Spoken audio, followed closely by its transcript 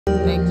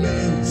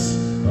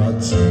You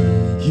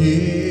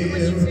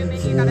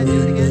gotta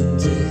do it again.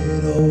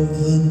 Dead of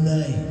the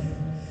night,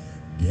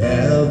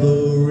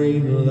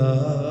 gathering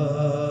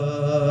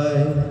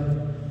light.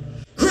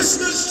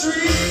 Christmas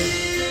trees.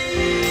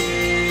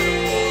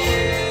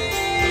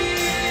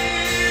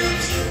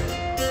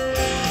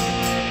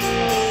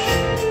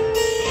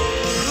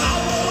 I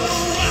wanna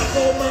rock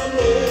on my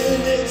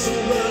romance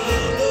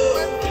around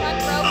her.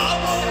 I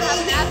wanna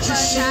watch as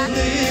she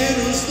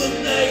glitters the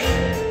night.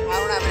 I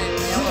don't have any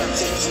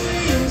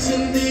Dreams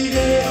in the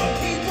air,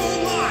 people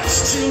watch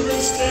children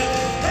stare,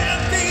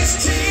 and these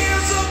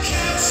tears will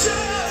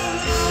capture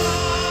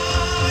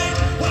light.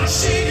 While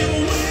she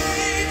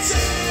awaits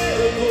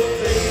ever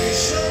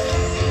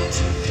patient,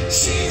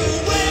 she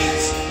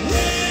awaits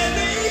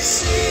ready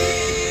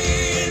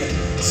seen.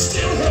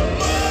 Still her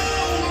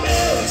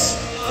moments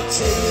are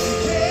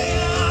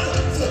taken,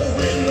 for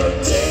in the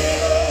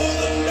dead of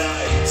the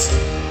night,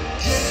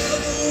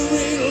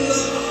 gathering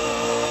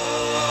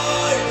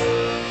light.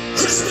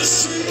 Christmas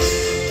trees.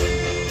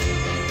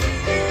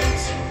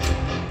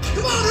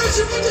 Come on,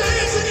 Hershey, put your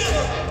hands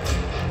together.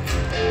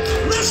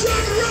 Let's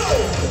rock and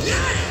roll.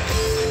 Yeah.